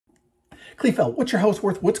Kleefeld, what's your house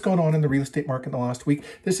worth? What's going on in the real estate market in the last week?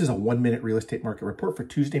 This is a 1-minute real estate market report for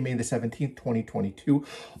Tuesday, May the 17th, 2022.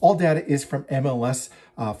 All data is from MLS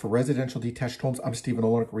for residential detached homes. I'm Alicia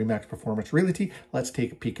Olyniuk, Remax Performance Realty. Let's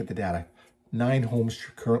take a peek at the data. 9 homes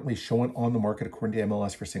currently showing on the market according to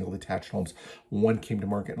MLS for single detached homes. 1 came to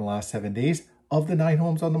market in the last 7 days. Of the 9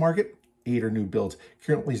 homes on the market, 8 are new builds.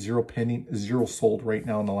 Currently 0 pending, 0 sold right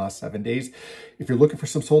now in the last 7 days. If you're looking for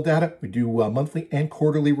some sold data, we do monthly and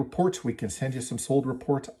quarterly reports. We can send you some sold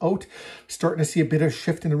reports out. Starting to see a bit of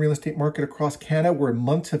shift in the real estate market across Canada where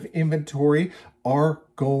months of inventory are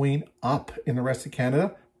going up in the rest of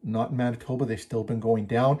Canada. Not in Manitoba, they've still been going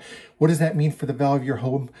down. What does that mean for the value of your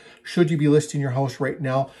home? Should you be listing your house right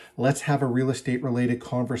now? Let's have a real estate related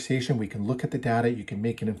conversation. We can look at the data, you can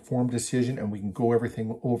make an informed decision, and we can go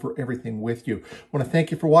over everything with you. I want to thank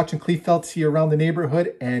you for watching Kleefeld. See you around the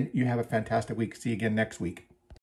neighborhood, and you have a fantastic week. See you again next week.